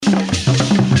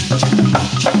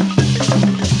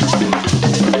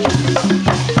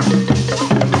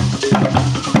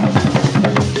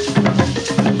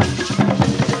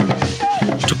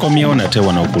tukomyewo nate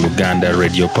wano ku Luganda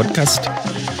Radio Podcast.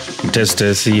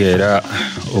 Mtesitesi era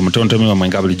omutontomi wa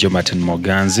mwenga bulijjo Martin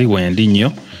Moganzi wendi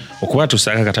nnyo okuba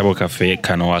tusaka katabo kaffe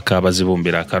kano aka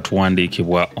Bazibumbira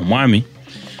akatuwandiikibwa omwami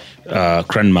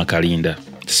Cran Makalinda.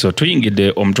 So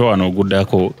tuyingidde omutwe wano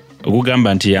oguddako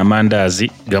ogugamba nti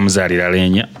amandaazi gamuzaalira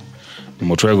Leenya.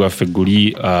 Omutwe gwaffe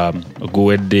guli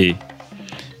guwedde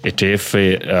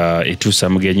eteefe etuusa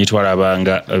mugenyi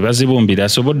twalabanga Bazibumbira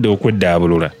asobodde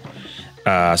okweddaabulula,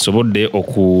 asobodde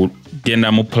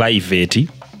okugenda mu private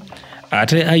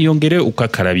ate ayongere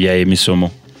okukakkalabya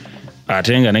emisomo,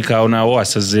 ate nga ne kaawonaawo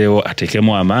asazeewo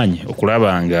ateekemu amaanyi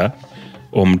okulaba nga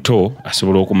omuto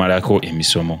asobola okumalako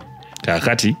emisomo.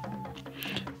 Kaakati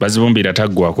Bazibumbira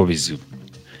taggwako bizibu,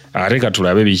 ate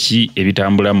katulabe biki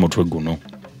ebitambula mu mutwe guno.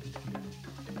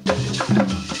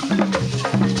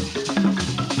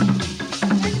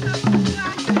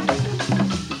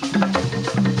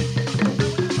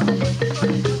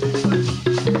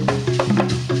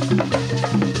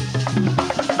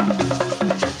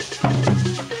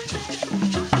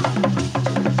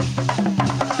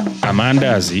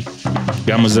 Amandaazi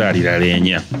gamuzaalira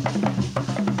Leenya.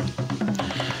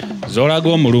 Zolaga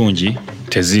omulungi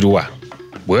tezirwa,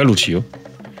 bwe lutyo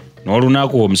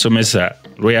n'olunaku omusomesa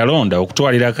lwe yalonda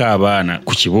okutwalirako abaana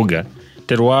ku kibuga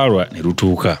terwalwa ne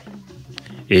lutuuka.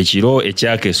 Ekiro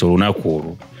ekyakeesa olunaku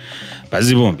olwo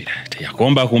Bazibumbira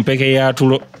teyakomba ku mpeke ya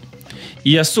tulo,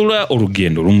 yasula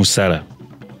olugendo lumusala.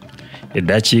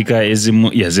 Eddakiika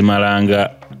ezimu yazimalanga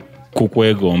ku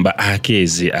kwegomba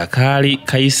akeezi akaali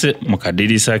kayise mu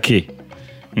kadirisa ke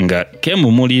nga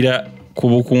kemumulira ku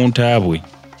bukunta bwe.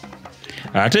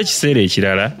 Ate ekiseera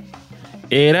ekirala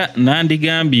era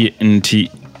nandigambye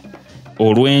nti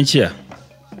olw'enkya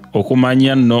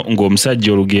okumanya nno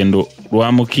ng'omusajja olugendo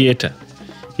lwamukyeta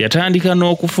yatandika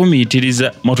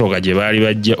n'okufumiitiriza motoka gye baali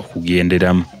bajja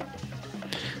okugenderamu.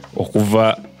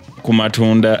 Okuva ku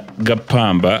matunda ga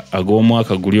ppamba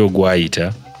ag'omwaka guli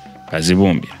ogwayita,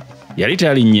 Bazibumbira yali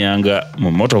talinnyanga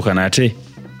mu motoka nate.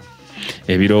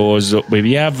 Ebirowoozo bwe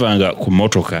byavanga ku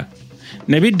motoka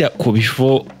ne bidda ku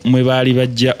bifo mwe baali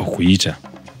bajja okuyita.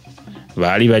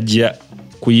 Baali bajja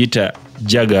kuyita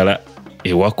Jagala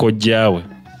ewa kojjaawe.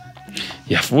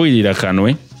 Yafuuyirira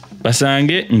kanwe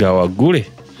basange nga waggule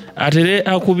atere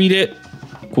akubire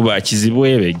ku bakizibu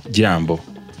ebe jambo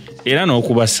era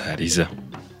n'okubasaaliza.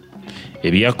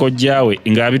 Ebya kojjaawe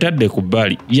ng'abitadde ku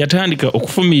bbali yatandika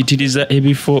okufumiitiriza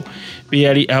ebifo bye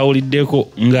yali awuliddeko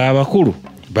ng'abakulu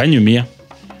banyumya.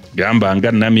 Gamba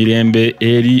nga Namirembe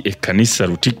eri ekkanisa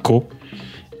Lutikko,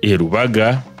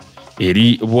 Erubaga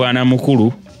eri Bwana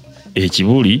Mukulu,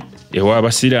 Ekibuli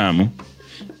ew'Abasiraamu.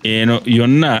 Eno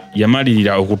yonna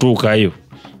yamalirira okutuukayo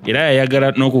era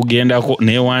yayagala n'okugendako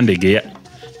n'ewandegeya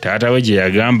taata we gye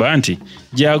yagamba nti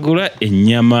gyagula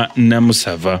ennyama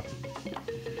namusava.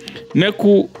 Ne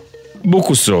ku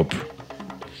Bukusop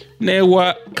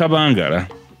n'ewa Kabangala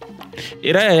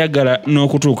era yayagala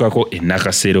n'okutuukako e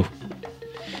Nakasero.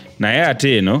 Naye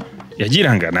ate eno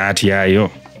yagiranga n'atyayo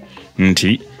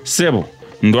nti ssebo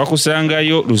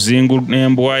ndwakusangayo luzingu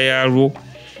n'embwa yalwo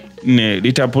ne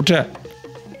litaputa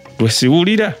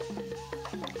lwesiwulira.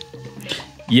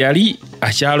 Yali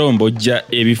akyalombojja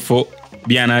ebifo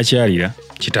by'anaakyalira,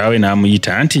 kitaawe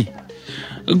n'amuyita nti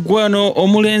gwano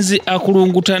omulenzi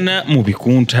akulungutana mu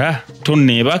bikunta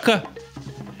tonneebaka?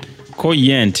 Ko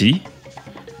ye nti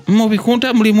mu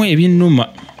bikunta mulimu ebinnuma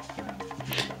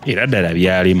era ddala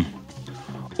byalimu,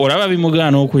 olaba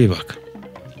bimugaana okwebaka.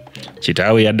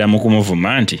 Kitaawe yaddamu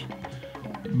kumuvuma nti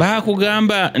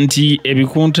baakugamba nti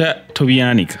ebikunta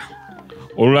tobyanika,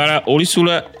 olulala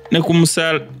olisula ne ku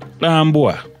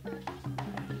musalambwa.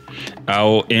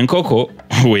 Awo enkoko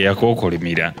we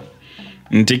yakookolimira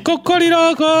nti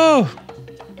kokkoliroko.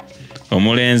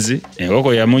 Omulenzi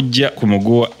enkoko yamujja ku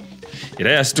muguwa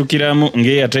era yasitukiramu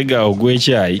ng'eyatega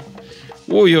ogw'ekyayi.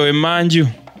 Wuuyo emmanju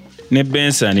ne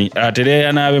bensani atere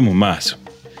yanaabe mu maaso,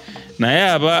 naye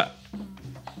aba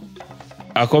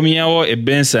akomyawo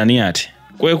ebensani ati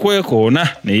kwekwekoona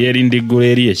ne yeerindiggula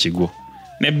eri ekigo.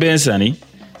 Ne bensani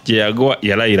gye yagwa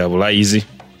yalayira bulayizi.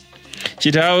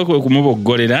 Kitaawe kwe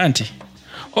kumuboggolera nti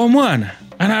omwana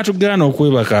anaatugaana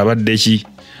okwebaka abadde ki?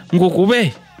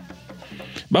 Nkukube?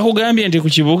 Bakugambye nti ku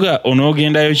kibuga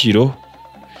onoogendayo kiro?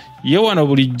 Ye wano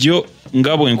bulijjo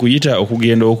nga bwe nkuyita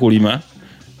okugenda okulima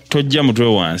tojja mutwe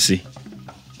wansi.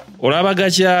 Olaba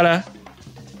gakyala?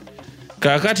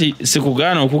 Kaakati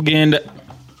sikugaana okugenda.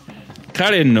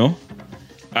 Kale nno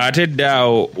ate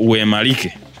ddaawo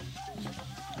weemalike.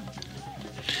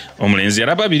 Omulenzi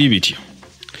yalaba biri bityo.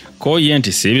 Ko ye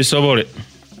nti siibisobole.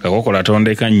 Kakokola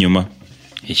tondeka nnyuma.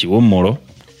 Ekiwummulo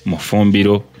mu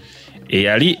ffumbiro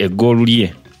eyali eggoolu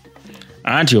lye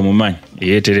anti omumanyi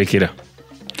eyeeterekera.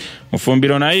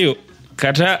 Mufumbiro nayo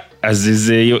kata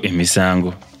azizzeeyo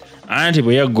emisango, anti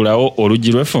bwe yaggulawo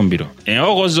oluggi lw'effumbiro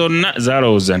enkoko zonna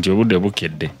zaalowooza nti obudde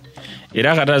bukedde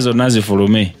era kata zonna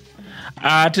zifulume,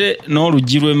 ate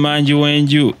n'oluggi lw'emmanju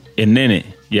w'enju ennene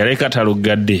yaleka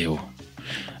taluggaddeewo.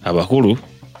 Abakulu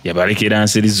yabalekera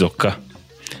nsiri zokka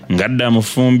ng'adda mu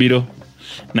ffumbiro,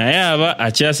 naye aba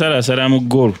akyasalasala mu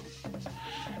ggolu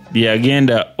bye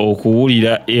yagenda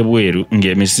okuwulira ebweru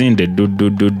ng'emisinde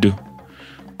dduddudduddu.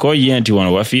 Ko ye nti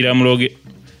wano wafiira muloge,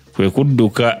 kwe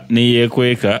kudduka ne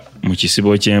yeekweka mu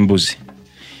kisibo ky'embuzi.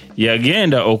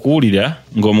 Yagenda okuwulira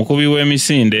ng'omukubi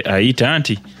w'emisinde ayita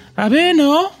nti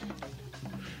abeeno.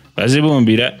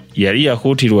 Bazibumbira yali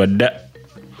yakuutirwa dda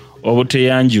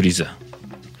obuteyanjuliza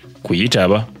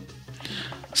kuyitaba,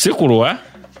 si kulwa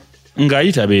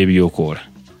ng'ayitaba ebyokoola.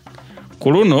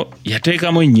 Ku luno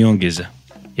yateekamu ennyongeza,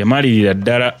 yamalirira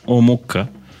ddala omukka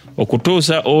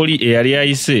okutuusa oli eyali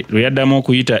ayise lwe yaddamu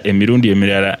okuyita emirundi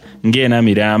emirala ng'ena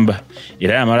miramba,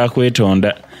 era yamala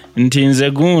kwetonda nti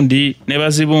nze gundi ne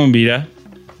Bazibumbira.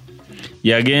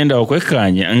 Yagenda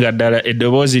okwekkaanya nga ddala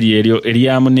eddoboozi lyeryo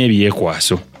eryamu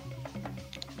n'ebyekwaso.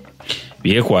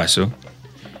 Byekwaso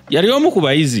yali omu ku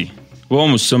bayizi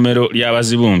b'omu ssomero lya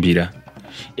Bazibumbira,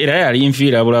 era yali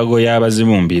nfiira bulago ya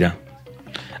Bazibumbira.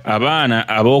 Abaana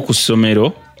ab'oku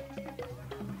ssomero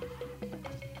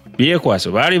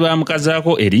Byekwaso baali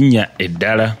bamukazaako erinnya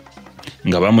eddala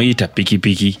nga bamuyita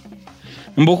pikipiki,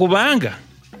 mbu kubanga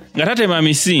nga tatema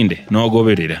misinde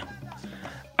n'ogoberera,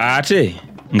 ate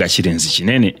nga kirenzi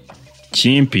kinene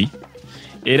kimpi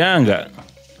era nga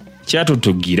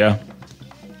kyatutuggira.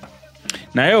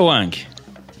 Naye owange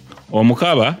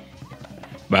omukaba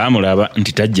baamulaba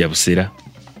nti tajja busera,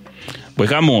 bwe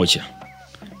kamwokya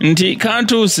nti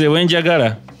kantuuse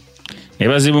wenjagala. Ne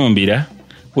Bazibumbira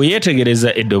bwe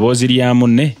yeetegereza eddoboozi lya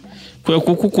munne, kwe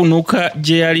kukukunuka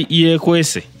gye yali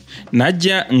yeekwese,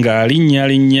 n'ajja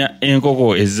ng'alinnyalinnya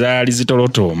enkoko ezaali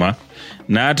zitolotooma,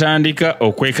 n'atandika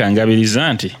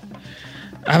okwekangabiriza nti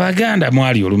Abaganda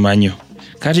mwali olumanyo,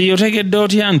 kati yotegedde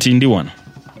otya nti ndi wano?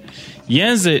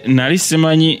 Yenze nali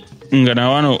simanyi nga na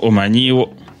wano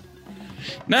omanyiiwo.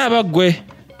 Naaba ggwe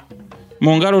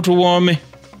mu ngalo tuwoome.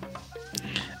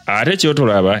 Ate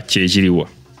kyotolaba kyekiriwa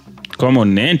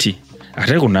komonne nti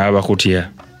ate kunaaba kutya?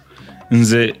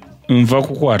 Nze nva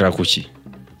kukwata kuki?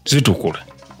 Zitukula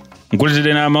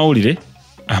nkuletedde n'amawulire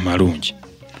amalungi.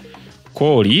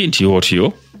 Kooli nti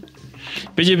otyo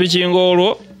pikipiki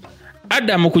ng'olwo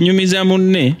adda mu kunyumiza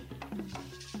munne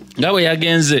nga bwe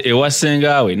yagenze ewa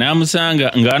ssengaawe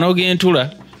n'amusanga ng'anoga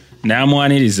entula,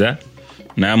 n'amwaniriza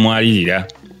n'amwalirira.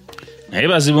 Naye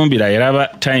Bazibumbira yalaba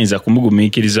tayinza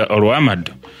kumugumiikiriza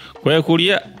olw'amaddo, kwe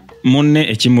kulya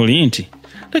munne ekimuli nti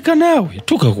leka naawe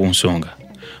tuuka ku nsonga.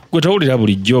 Gwe tawulira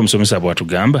bulijjo omusomesa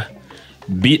bw'atugamba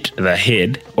beat the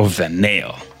head of the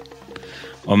nail.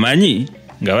 Omanyi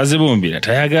nga Bazibumbira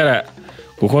tayagala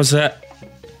kukosa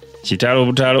kitalo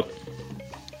butalo,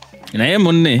 naye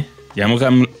munne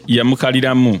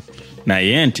yamukaliramu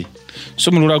naye nti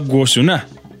sumulula gw'osuna.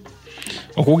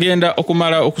 Okugenda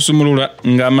okumala okusumulula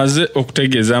ng'amaze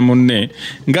okutegeeza munne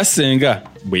nga ssenga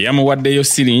bwe yamuwaddeyo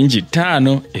siringi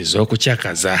 5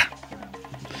 ez'okukyakaza.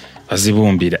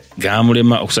 Bazibumbira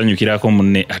gaamulema okusanyukirako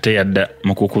munne, ate yadda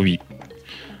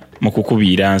mu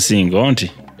kukubiira nsingo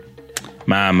nti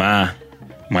maama,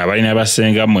 mwe abalina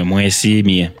bassenga mmwe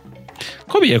mwesiimye.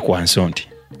 Ko Byekwaso nti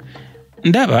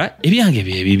ndaba ebyange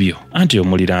bye bibyo anti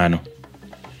omuliraano.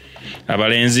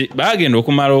 Abalenzi baagenda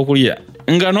okumala okulya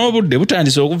nga n'obudde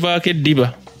butandise okuvaako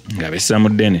eddiba nga bessa mu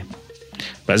ddene.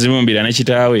 Bazibumbira ne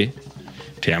kitaawe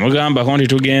teyamugambako nti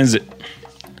tugenze.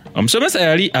 Omusomesa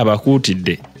yali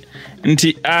abakuutidde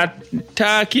nti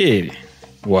ataakeere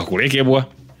wakulekebwa,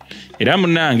 era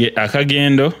munnange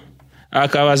akagendo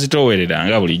akabazitoowerera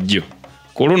nga bulijjo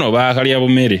ku luno baakalya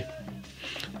bumere.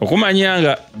 Okumanya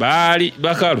nga baali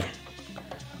bakalu,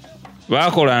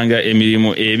 baakolanga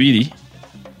emirimu ebiri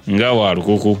nga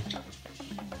walukuku.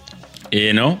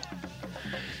 Eno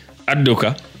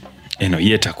adduka, eno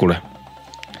yeetakula.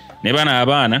 Ne bano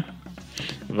abaana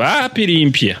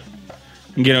baapirimpya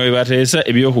ngeno bwe bateesa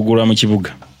ebyokugula mu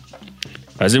kibuga.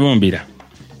 Bazibumbira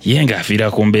ye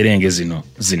ng'afiira ku mberenge zino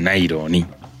zinairooni,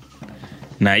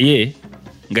 naye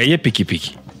nga ye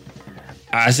pikipiki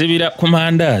asibira ku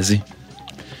mandaazi.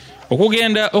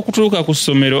 Okugenda okutuuka ku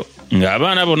ssomero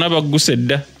ng'abaana bonna bagguse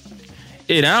dda,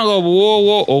 era nga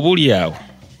obuwoowo obuli awo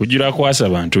kujjula kwasa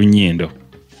bantu nnyindo.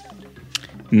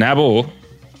 N'abo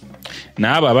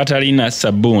abatalina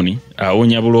sabbuuni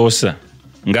awunya buloosa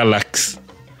nga Lux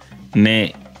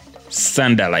ne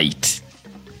Sandalite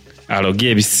aloga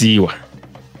ebisiiwa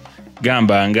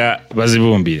gamba nga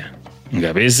Bazibumbira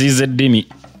nga beesiize ddimi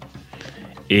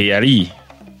eyali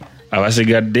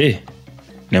abasigadde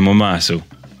ne mu maaso.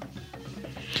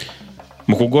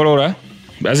 Mu kugolola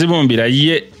Bazibumbira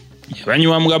ye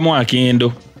yabanywamu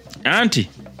akendo anti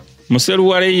mu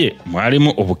sseruwale ye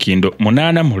mwalimu obukindo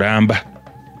 8 mulamba,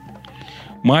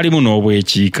 mwalimu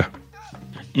n'obwekiika.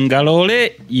 Nga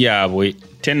loole yaabwe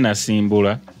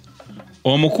tennasimbula,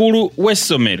 omukulu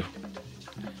w'essomero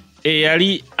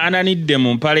eyali ananidde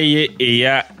mu mpale ye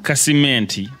eya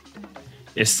kasimenti,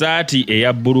 essaati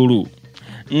eya bbululu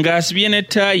ng'asibye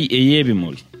n'ettaayi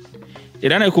ey'ebimuli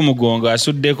era ne ku mugongo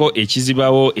asuddeko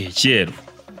ekizibawo ekyeru,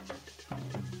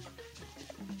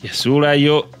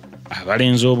 yasuulayo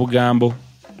abalenzi obugambo.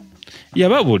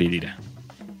 Yababuulirira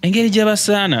engeri gye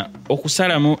basaana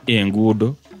okusalamu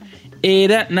enguudo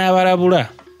era n'abalabula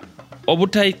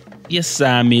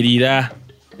obutayesaamirira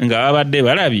nga babadde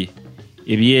balabye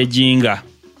ebyejinga.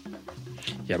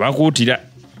 Yabakuutira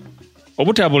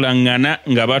obutabulaŋŋana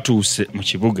nga batuuse mu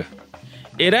kibuga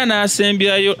era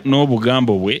n'asembyayo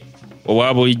n'obugambo bwe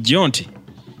obwa bulijjo nti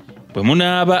bwe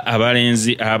munaaba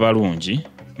abalenzi abalungi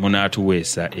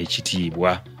munaatuweesa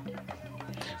ekitiibwa.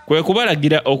 Kwe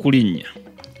kubalagira okulinnya,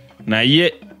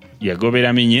 naye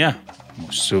yagobera minya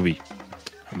mu ssubi.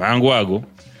 Amangu ago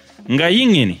nga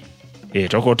yingini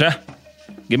etokota,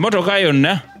 ng'emmotoka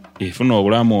yonna efuna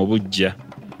obulamu obujja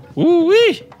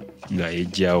nga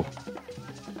yejjawo.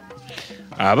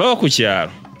 Ab'oku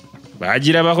kyalo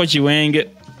baagirabako kiwenge,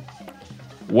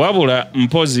 wabula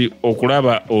mpozi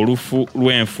okulaba olufu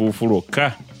lw'enfuufu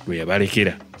lwokka lwe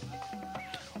yabalekera.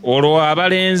 Olwo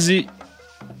abalenzi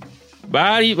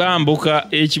baali bambuka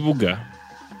ekibuga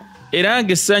era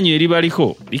ng'essanyu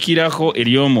eribaliko likirako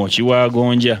ery'omwoki wa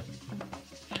gonja,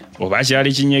 oba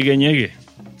kyali kinyegenyege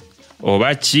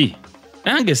oba ki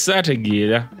nange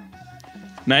saategeera,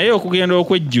 naye okugenda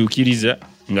okwejjuukiriza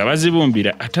nga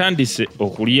Bazibumbira atandise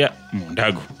okulya mu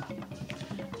ndago.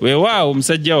 Weewaawo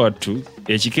omusajja wattu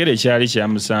ekikere kyali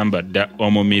kyamusamba dda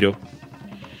omumiro,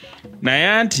 naye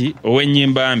anti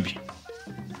ow'ennyimba mbi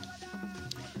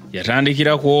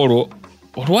yatandikira ku olwo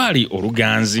olwali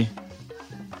oluganzi.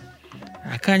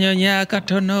 Akanyonyi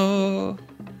akatono,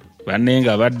 banne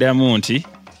nga baddamu nti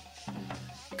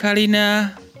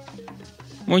kalina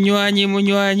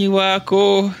munywanyi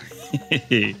waako.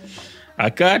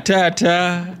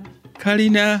 Akataata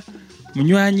kalina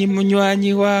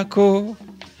munywanyi waako.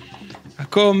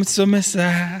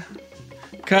 Ak'omusomesa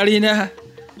kalina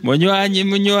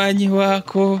munywanyi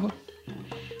waako.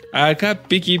 Aka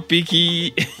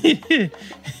pikipiki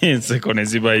enseko ne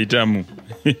zibayitamu.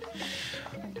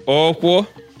 Okwo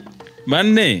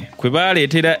banne kwe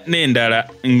baaleetera n'endala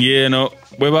ng'eno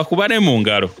bwe bakuba ne mu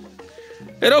ngalo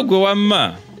era ogwe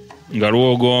wamma nga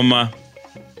lwogooma.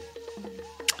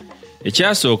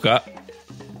 Ekyasooka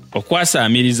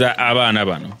okwasaamiriza abaana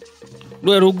bano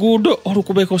lwe luguudo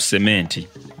olukubeko sementi,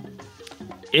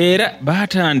 era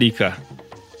baatandika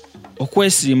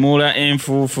okwesiimuula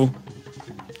enfuufu.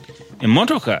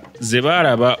 Emmotoka ze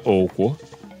baalaba okwo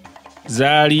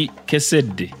zaali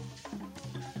kesedde,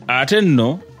 ate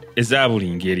nno eza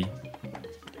buli ngeri: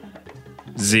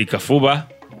 zikafuba,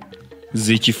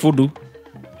 zikifudu,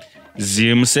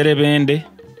 zimuserebende,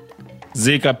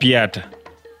 zikapyata,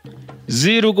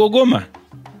 zirugogoma.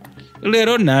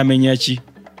 Leero naamenya ki?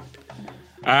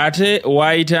 Ate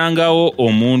waayitangawo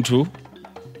omuntu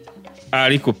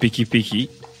ali ku pikipiki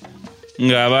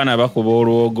ng'abaana bakuba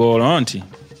olwogoolo nti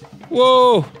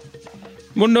woo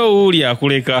muno wuuli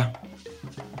akuleka.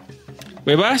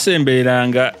 Bwe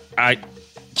baasembereranga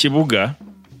kibuga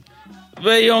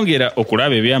beeyongera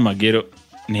okulaba ebyamagero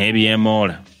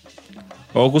n'ebyemoola.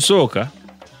 Okusooka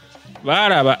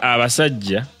baalaba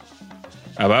abasajja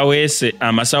abaweese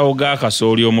amasawo ga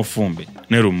kasooli omufumbe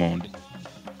ne lumonde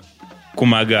ku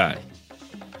magaali.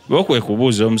 Bo kwe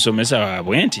kubuuza omusomesa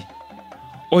waabwe nti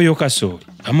oyo kasooli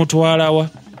bamutwalawa?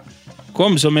 Ko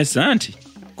omusomesa nti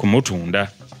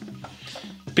kumutunda.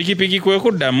 Pikipiki kwe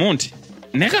kuddamu nti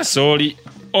ne kasooli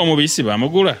omubisi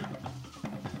bamugula,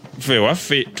 ffe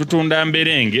waffe tutunda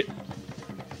mberenge.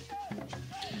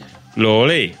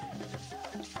 Loole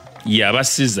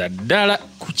yabasiza ddala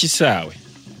ku kisaawe,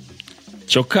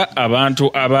 kyokka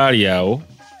abantu abaali awo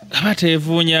nga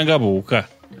bateevuunya nga buuka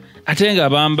ate nga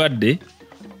bambadde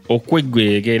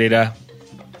okwegwegerera.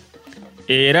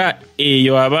 Era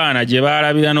eyo abaana gye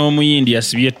baalabira n'omuyindi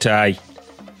asibye ettaayi.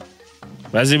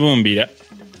 Bazibumbira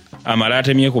amala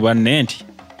atemye ku banne nti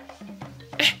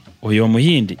oyo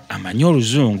omuyindi amanyi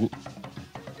oluzungu.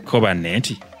 Ko banne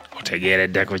nti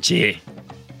otegeereddeko ki?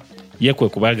 Ye kwe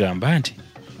kubagamba nti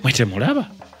mwe temulaba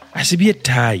asibye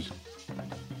ettaayi.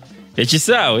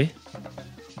 Ekisaawe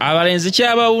abalenzi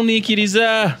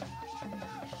kyabawuniikiriza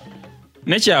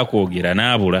ne kyakwogera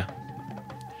n'abula.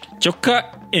 Kyokka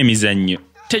emizannyo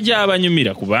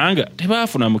tegyabanyumira kubanga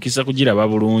tebaafuna mukisa kugiraba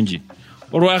bulungi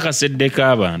olw'akasedde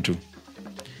k'abantu.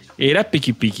 Era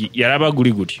pikipiki yalaba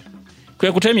guli gutyo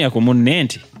kwe kutemya ku munne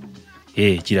nti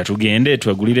kira tugende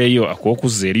twegulireyo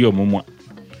ak'okuzza eri omumwa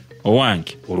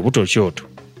owange olubuto kyoto.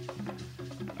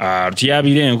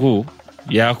 Lutyabira enku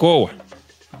yakoowa.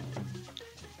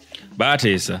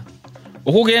 Baateesa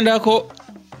okugendako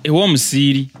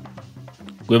ew'omusiiri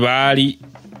gwe baali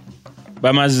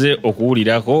bamaze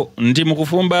okuwulirako nti mu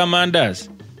kufumba amandaazi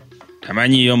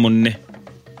tamanyiiyo munne.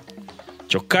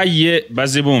 Kyokka ye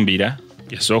Bazibumbira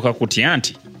yasooka kutya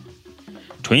nti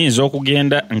tuyinza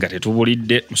okugenda nga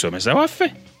tetubulidde musomesa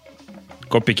waffe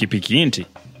ko pikipiki nti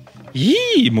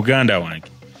muganda wange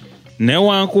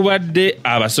newankubadde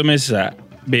abasomesa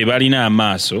be balina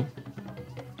amaaso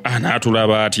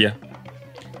anaatulaba atya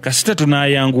kasita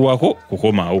tunaayanguwako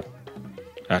kukomawo.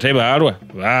 Ate baalwa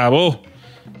baabo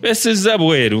besizza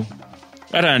bweru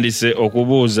batandise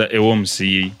okubuuza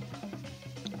ew'omusiiri.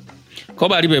 Ko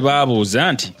bali be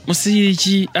baabuuza nti musiiri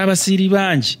ki abasiiri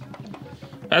bangi?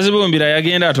 Bazibumbira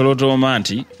yagenda atolotooma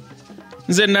nti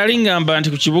nze nali ngamba nti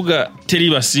ku kibuga teri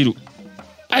basiru,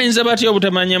 ayinza batya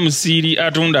obutamanya musiiri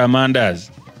atunda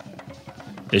amandaazi?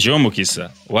 Ekyomukisa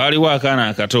waaliwo akaana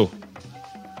akato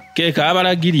ke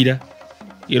kaabalagirira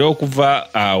era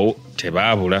okuva awo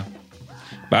tebaabula.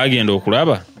 Baagenda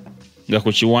okulaba nga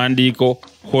ku kiwandiiko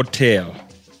hotel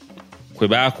kwe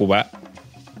baakuba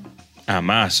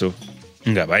amaaso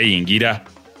nga bayingira.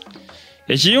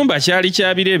 Ekiyumba kyali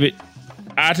kya birebe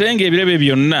ate ng'ebirebe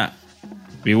byonna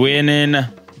biweeneena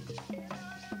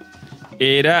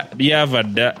era byava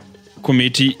dda ku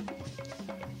miti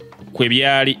kwe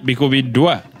byali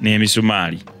bikubiddwa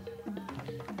n'emisumaali.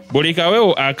 Buli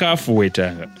kawewo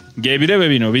akaafuwetanga ng'ebirebe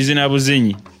bino bizina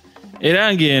buzinyi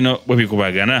era ng'eno bwe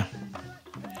bikubagana.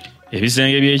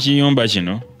 Ebisenge by'ekiyumba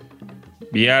kino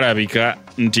byalabika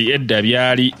nti edda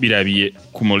byali birabye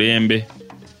ku mulembe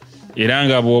era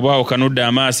nga bw'oba okanudde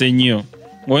amaaso ennyo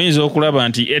ng'oyinza okulaba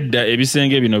nti edda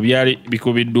ebisenge bino byali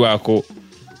bikubiddwako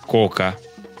kooka.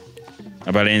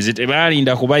 Abalenzi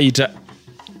tebaalinda kubayita.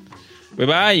 Bwe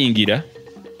baayingira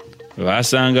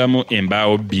baasangamu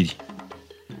embaawo bbiri,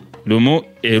 lumu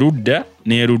erudda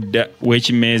n'erudda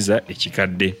w'ekimeeza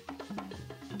ekikadde.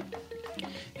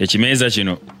 Ekimeeza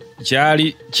kino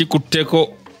kyali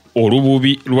kikutteko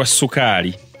olububi lwa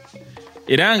sukaali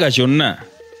era nga kyonna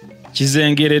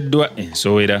kizengereddwa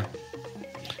ensowera.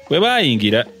 Bwe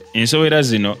baayingira ensowera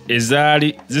zino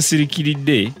ezaali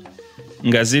zisirikiridde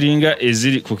nga ziringa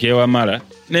eziri ku kewamala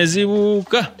ne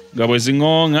zibuuka nga bwe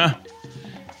ziŋŋooŋa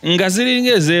nga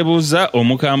ziringa ezeebuuza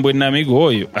omukambwe Namigo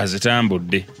oyo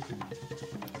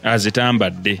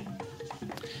azitambadde.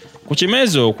 Ku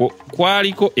kimeeza okwo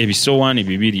kwaliko ebisowaani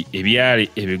bibiri ebyali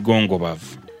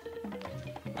ebigongobavu.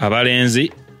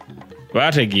 Abalenzi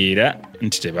baategeera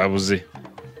nti tebabuze.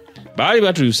 Baali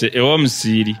batuuse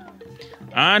ew'omusiiri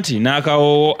anti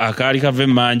n'akawoowo akaali kava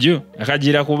emmanju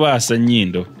akagira kubaasa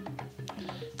nnyindo.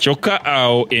 Kyokka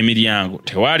awo emiryango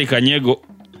tewaali kanyego.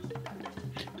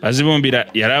 Bazibumbira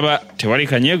yalaba tewali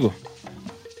kanyego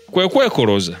kwe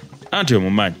kwekoloza anti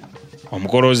omumanyi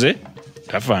omukoloze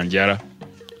tafa njala.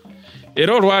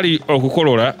 Era olwali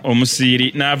okukolola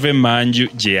omusiiri n'ava emmanju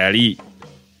gye yali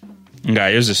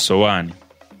ng'ayoza essowaani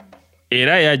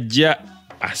era yajja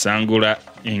asangula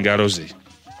engalo ze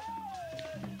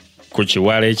ku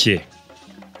kiwale kye.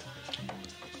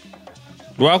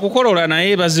 Lwakukolola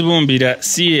naye Bazibumbira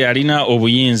si ye yalina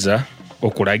obuyinza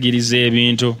okulagiriza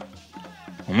ebintu.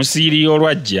 Omusiiri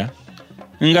olwajja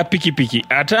nga pikipiki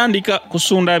atandika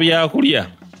kusunda byakulya,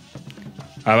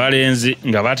 abalenzi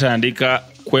nga batandika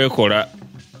kwekola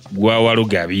gwa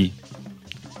walugabi.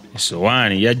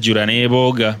 Essowaani yajjula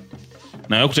n'ebooga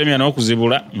naye okutemya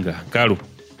n'okuzibula nga nkalu.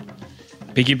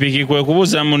 Pikipiki kwe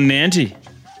kubuuza munne nti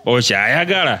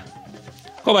okyayagala?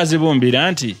 Ko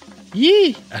Bazibumbira nti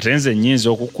ate nze nnyinza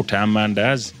okukkuta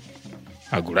amandaazi.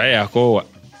 Agula yakoowa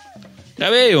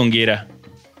nga beeyongera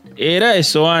era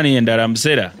essowaani endala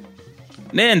musera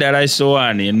n'endala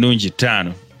essowaani ennungi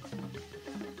 5.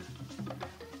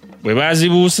 Bwe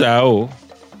baazibuusaawo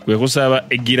kwe kusaba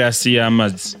eggiraasi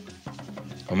y'amazzi.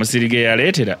 Omusiri ge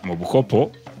yaleetera mu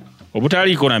bukopo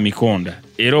obutaliiko na mikonda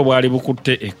era obwali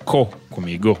bukutte ekko ku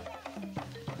migo.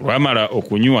 Lwamala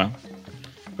okunywa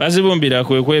Bazibumbira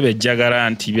kwe kwebejjagala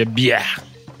nti bya.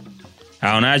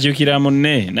 Awo n'akyukira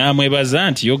munne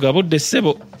n'amwebaza nti yogabudde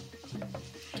ssebo.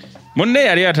 Munne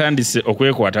yali atandise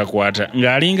okwekwatakwata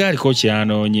ng'alinga aliko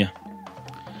kyanoonya.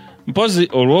 Mpozi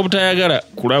olw'obutayagala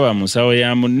kulaba mu nsawo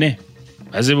ya munne,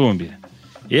 Bazibumbira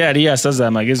yali asaza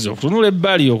amagezi okutunula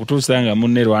ebbali okutuusa nga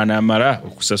munne lw'anaamala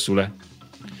okusasula.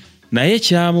 Naye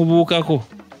kyamubuukako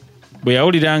bwe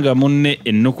yawulira nga munne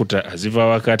ennukuta aziva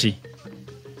wakati.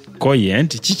 Koye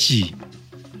nti kiki?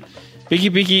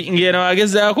 Pikipiki ng'eno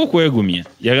agezaako kwegumya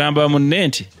yagamba munne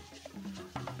nti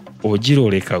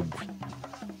ogiroleka ggwe.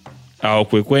 Awo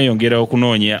kwe kweyongera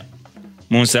okunoonya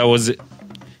mu nsawo ze.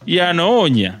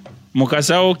 Yanoonya mu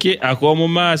kasawo ke ak'omu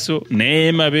maaso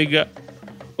n'emabega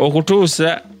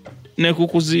okutuusa ne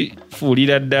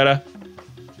kukuzifuulira ddala.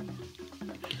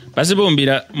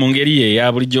 Bazibumbira mu ngeri ye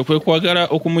eya bulijjo kwe kwagala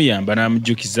okumuyamba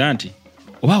n'amujjukiza nti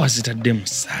oba wazitadde mu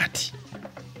ssaati.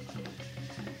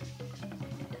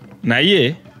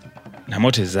 Naye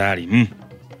namo tezaalimu.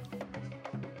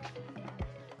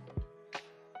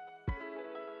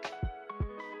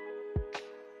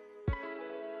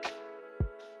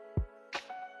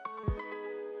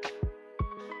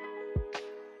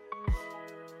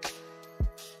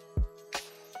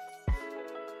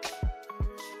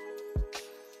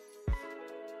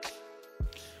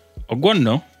 Ogwo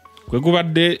nno kwe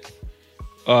gubadde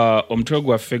omutwe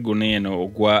gwaffe guno eno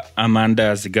ogwa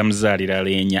amandaazi gamuzaalira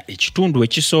Leenya ekitundu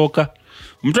ekisooka.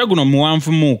 Omutwe guno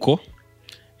muwanvu muuko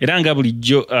era nga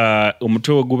bulijjo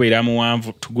omutwe we gubeera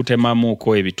muwanvu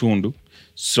tugutemamuuko ebitundu.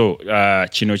 So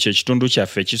kino kye kitundu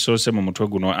kyaffe ekisoose mu mutwe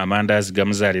guno amandaazi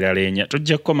gamuzaalira Leenya.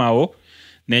 Tujja kukomawo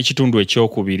n'ekitundu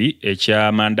ekyokubiri ekya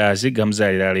amandaazi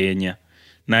gamuzaalira Leenya.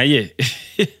 Naye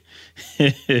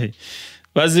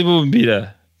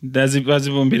Bazibumbira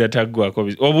taggwako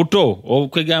obuto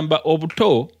okwegamba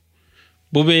obuto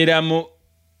bubeeramu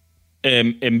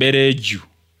embereju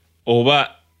oba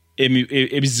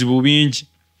ebizibu bingi.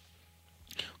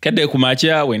 Kadde ku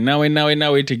makya wenna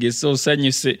wetegese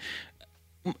osanyuse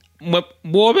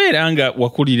bw'obeera nga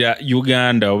wakulira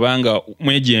Uganda obanga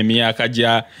mwegyo emyaka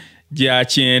gya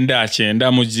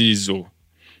 9 mu ziizo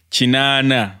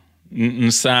 8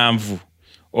 7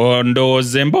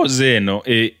 ondowooza emboozi eno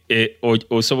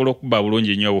osobola okuba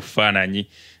bulungi nnyo obufaananyi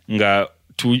nga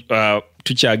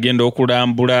tukyagenda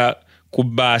okulambula ku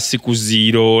baasi ku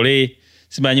ziiroole.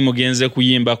 Simanyi mugenze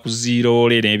kuyimba ku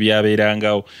ziiroole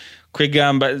n'ebyabeerangawo.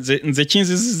 Kwegamba nze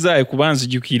kinzizizaayo kuba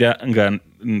nzijukira nga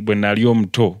bwe nali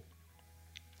omuto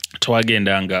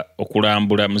twagendanga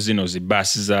okulambula mu zino zi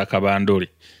baasi za kabandole.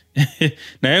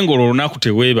 Naye ng'olwo olunaku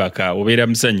teweebaka obeera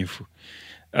musanyufu.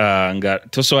 Nga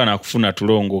tosobola nakufuna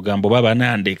tulongo ogamba oba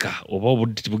banandeka oba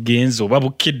obudde bugenze oba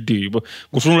bukedde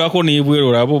kutunulako n'ebweru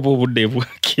olaba oba obudde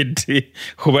bwakedde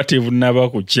oba tebunnaba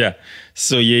kukya.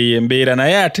 So ye embeera.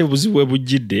 Naye ate buzibu bwe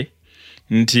bujjidde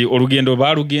nti olugendo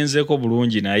baalugenzeeko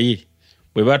bulungi naye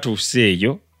bwe batuuse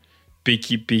eyo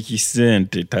pikipiki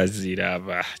sente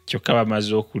taziraba kyokka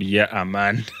bamaze okulya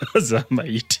amandaazi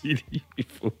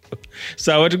amayitirivu.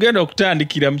 So tugenda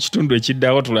okutandikira mu kitundu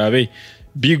ekiddawo tulabe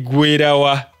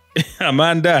bigwerawa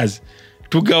amandaazi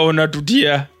tugawona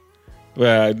tutya.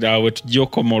 Awe tujja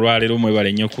okoma olwaleero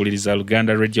mwebale nnyo okuwuliriza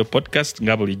Luganda Radio Podcast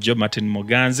nga bulijjo Martin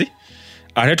Moganzi.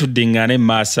 Ate tuddiŋŋaane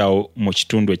maaso awo mu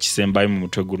kitundu ekisembayo mu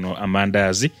mutwe guno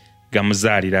amandaazi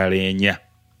gamuzaalira Leenya.